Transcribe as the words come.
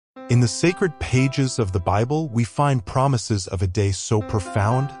In the sacred pages of the Bible, we find promises of a day so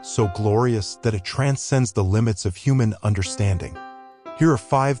profound, so glorious, that it transcends the limits of human understanding. Here are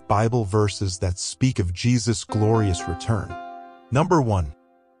 5 Bible verses that speak of Jesus' glorious return. Number 1.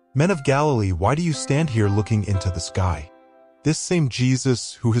 Men of Galilee, why do you stand here looking into the sky? This same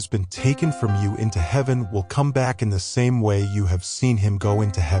Jesus who has been taken from you into heaven will come back in the same way you have seen him go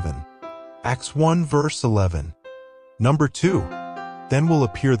into heaven. Acts 1 verse 11. Number 2. Then will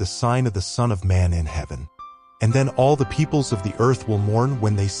appear the sign of the Son of Man in heaven. And then all the peoples of the earth will mourn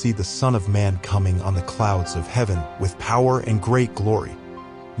when they see the Son of Man coming on the clouds of heaven with power and great glory.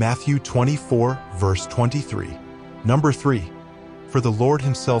 Matthew 24 verse 23. Number 3. For the Lord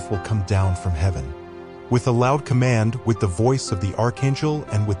himself will come down from heaven with a loud command, with the voice of the archangel,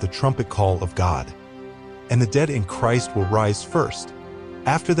 and with the trumpet call of God. And the dead in Christ will rise first.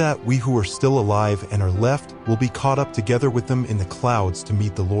 After that, we who are still alive and are left will be caught up together with them in the clouds to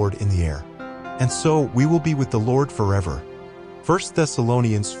meet the Lord in the air. And so we will be with the Lord forever. 1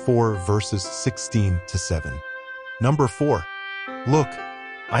 Thessalonians 4 verses 16 to 7. Number 4. Look,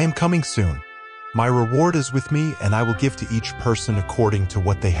 I am coming soon. My reward is with me, and I will give to each person according to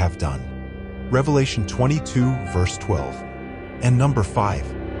what they have done. Revelation 22 verse 12. And number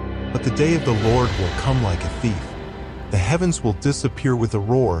 5. But the day of the Lord will come like a thief. The heavens will disappear with a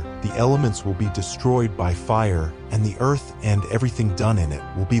roar, the elements will be destroyed by fire, and the earth and everything done in it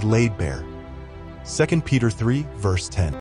will be laid bare. 2 Peter 3 verse 10.